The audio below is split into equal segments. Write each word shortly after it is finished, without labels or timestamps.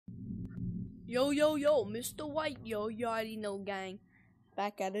Yo, yo, yo, Mr. White, yo, you already know, gang.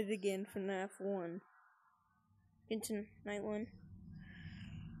 Back at it again for FNAF 1. Into night 1.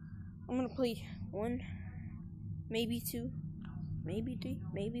 I'm gonna play 1, maybe 2, maybe 3,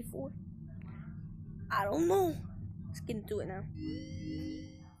 maybe 4. I don't know. Let's get into it now.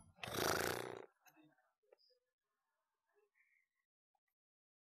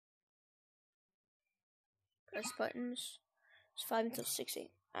 Press buttons. It's 5 until 6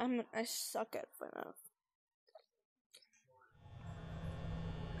 8. I suck at FNAF.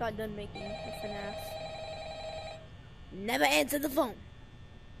 Got done making the FNAF. Never answer the phone.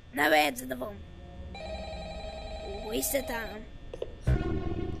 Never answer the phone. Waste of time.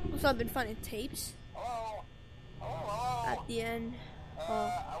 Also, I've been finding tapes. Hello? Hello? At the end.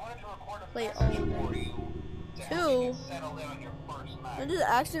 I wanted to record a Play message all for you to help you get settled in on your first night. I did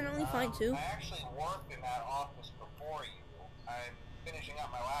accidentally find 2. I actually worked in that office before you. I'm finishing up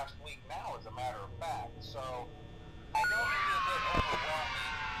my last week now, as a matter of fact. So, I know it can be a bit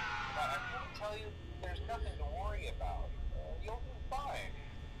overwhelming, but I'm here to tell you there's nothing to worry about. You'll be fine.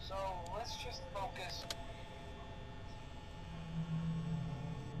 So, let's just focus.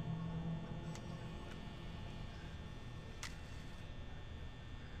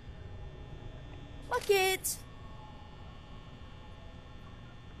 Bucket!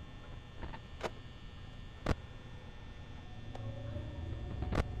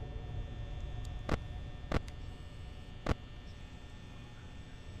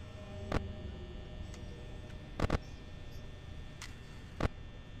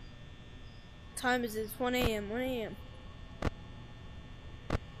 Time is it? It's 1 a.m. 1 a.m.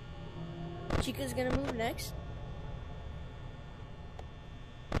 Chica's gonna move next.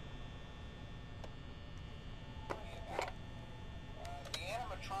 The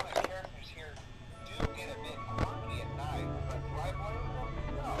animatronic characters here do get a bit quirky at night, but do I blame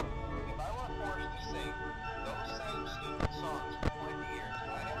them? No. If I were forced to sing those same stupid songs for 20 years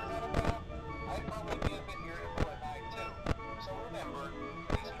and I never got a bath, I'd probably be a bit irritable at night too. So remember,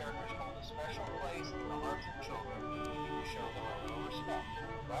 these characters hold a special place in the hearts of children. You show them a little respect,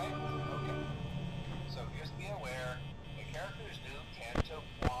 right? Okay. So just be aware, the characters do tend to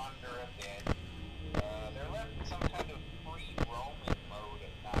wander a bit. They're left in some kind of free roaming mode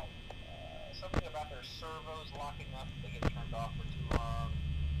at night. Something about their servos locking up if they get turned off for too long.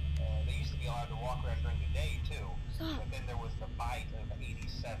 They used to be allowed to walk around during the day too. Stop. But then there was the bite of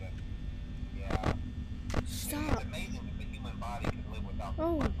 87. Yeah. Stop. It's amazing that the human body can live without the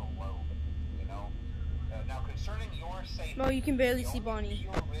Oh. frontal lobe, you know? Now concerning your safety, No, you can barely the see only Bonnie.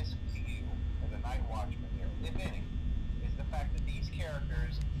 real risk to you as a night watchman here, if any, is the fact that these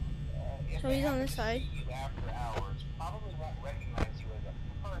characters, if So they he's on happen this to side. see you after hours, probably won't recognize you as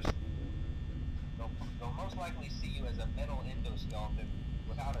a person. They'll most likely see you as a metal endoskeleton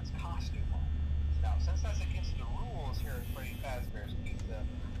without its costume on. Now, since that's against the rules here at Freddy Fazbear's Pizza,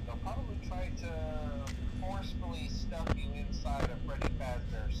 they'll probably try to forcefully stuff you inside a Freddy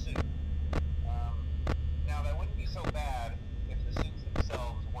Fazbear suit. Now, that wouldn't be so bad if the suits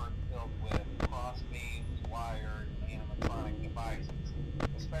themselves weren't filled with cross beams, wired, animatronic devices,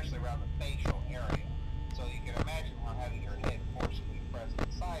 especially around the facial area. So you can imagine how having your head forcibly pressed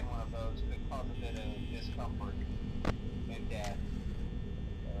inside one of those could cause a bit of discomfort and death.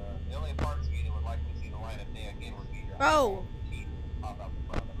 The only parts of you that would likely see the light of day again would be your Oh. teeth pop out the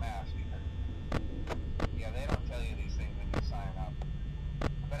front of the mask. Yeah, they don't tell you these things when you sign up.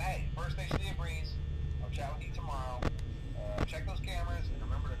 But hey, first station of the breeze. I'll chat with you tomorrow. Check those cameras and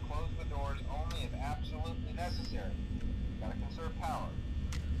remember to close the doors only if absolutely necessary. Gotta conserve power.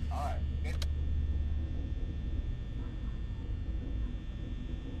 Alright, good.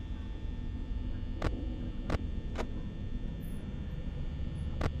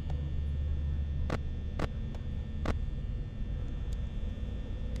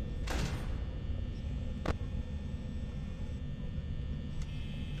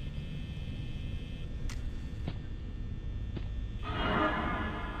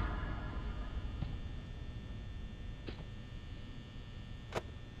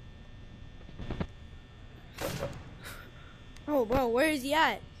 Oh, bro, where is he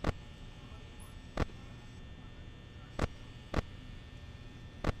at?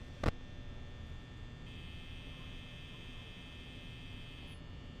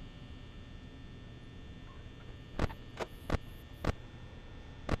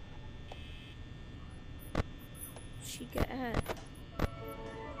 Chica at?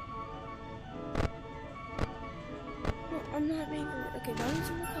 No, I'm not making it. Okay, Bonnie's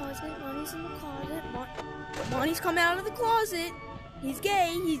in the closet. Bonnie's in the closet. Bonnie's coming out of the closet. He's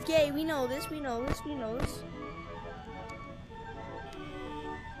gay. He's gay. We know this. We know this. We know this.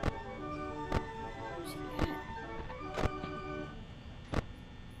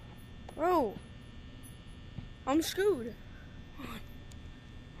 I'm screwed.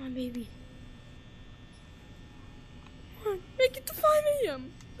 Come on, baby. Come on, make it to 5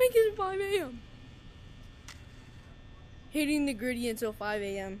 a.m. Make it to 5 a.m. Hitting the gritty until 5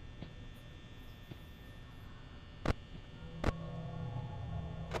 a.m.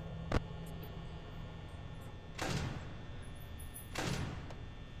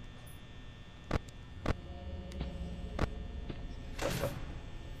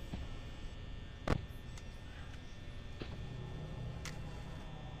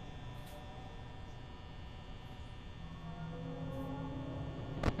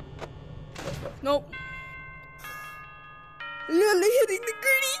 Nope. Literally hitting the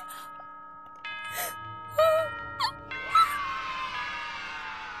gritty.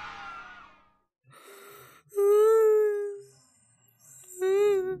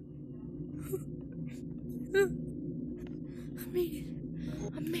 I made it.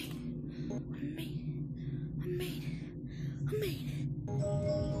 I made it. I made it. I made it. I made it.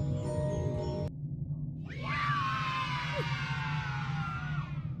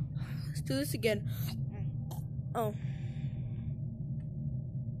 Let's do this again. Oh.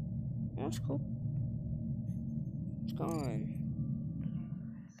 That's cool. It's gone.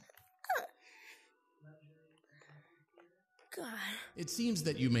 God. It seems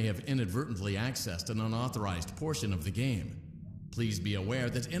that you may have inadvertently accessed an unauthorized portion of the game. Please be aware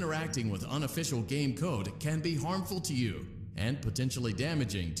that interacting with unofficial game code can be harmful to you and potentially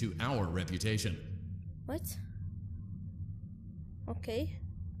damaging to our reputation. What? Okay.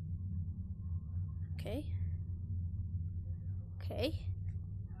 Okay. Okay.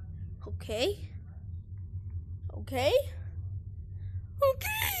 Okay. Okay.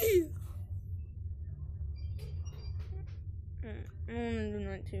 Okay. I want to do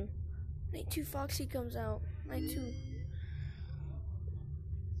night 2. Night 2 Foxy comes out. Night 2.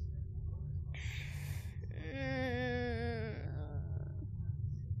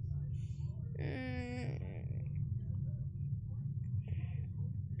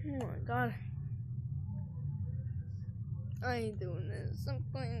 Oh my god. I ain't doing this. I'm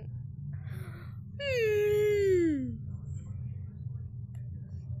playing.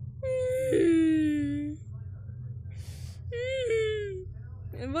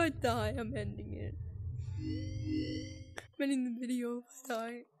 If I die, I'm ending it. I'm ending the video if I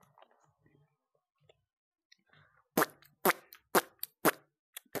die.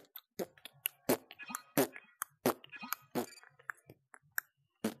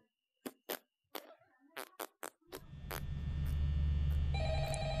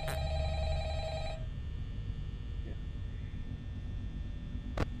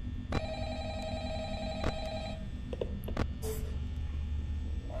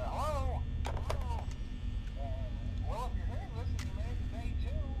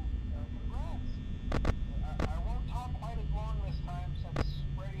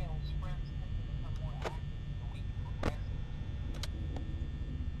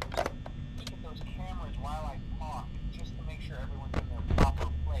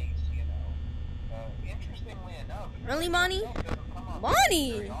 Really, Bonnie?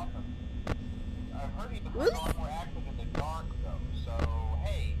 Bonnie! I've heard he becomes Really? a lot more active in the dark, though, so,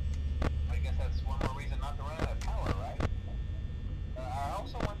 hey, I guess that's one more reason not to run out of power, right? I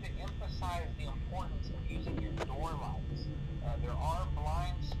also want to emphasize the importance of using your door lights. There are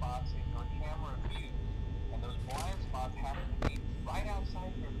blind spots in your camera view, and those blind spots happen to be right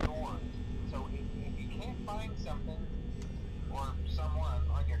outside your doors. So if you can't find something or someone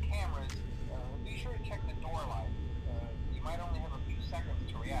on your cameras, be sure to check the door light. You might only have a few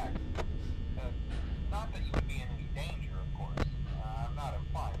seconds to react. Not that you would be in any danger, of course. I'm not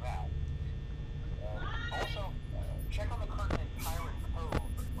implying that. Also, check on the curtain in Pirate Cove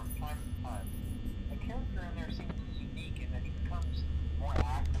from time to time. The character in there seems unique in that he becomes more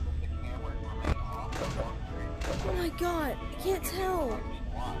active as the camera remains off the long period. Oh my god, I can't tell.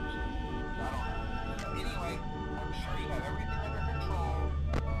 Anyway, I'm sure you have everything under control.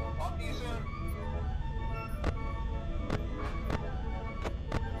 Talk to you soon.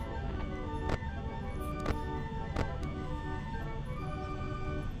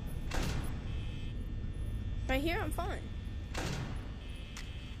 Right here, I'm fine.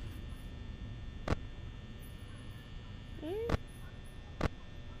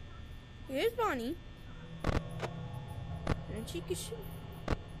 Here's Bonnie. And she can shoot.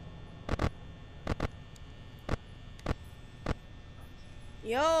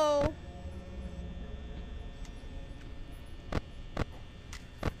 Yo!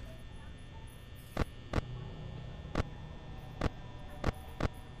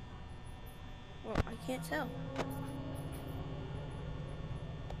 Well, I can't tell.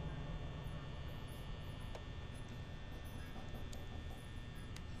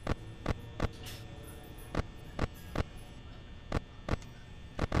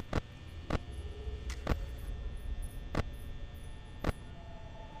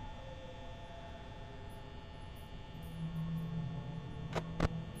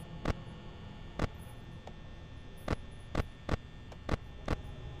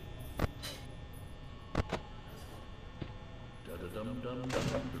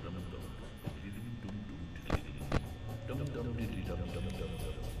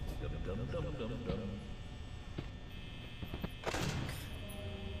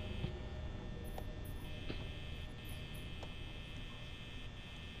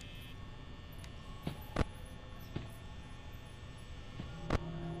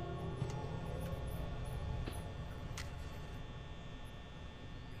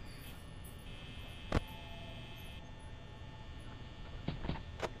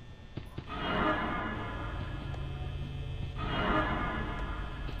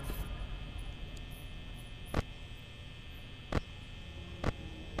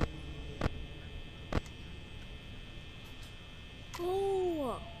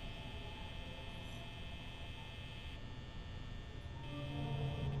 Oh.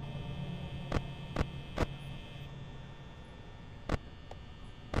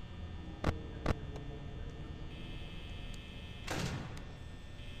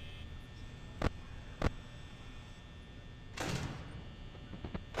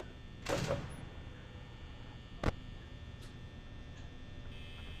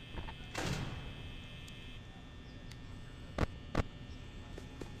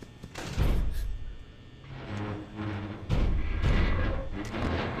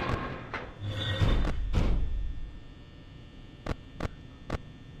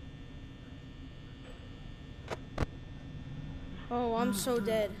 Oh, I'm so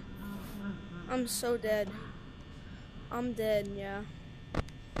dead. I'm so dead. I'm dead, yeah.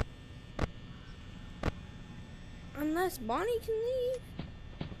 Unless Bonnie can leave.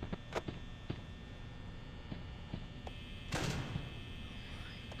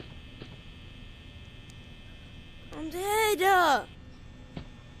 I'm dead.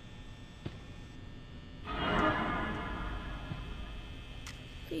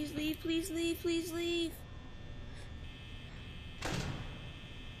 Please leave, please leave, please leave.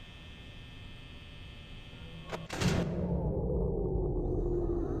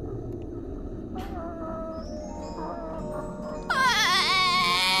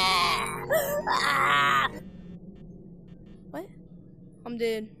 What? I'm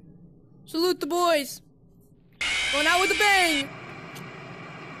dead. Salute the boys. Going out with a bang.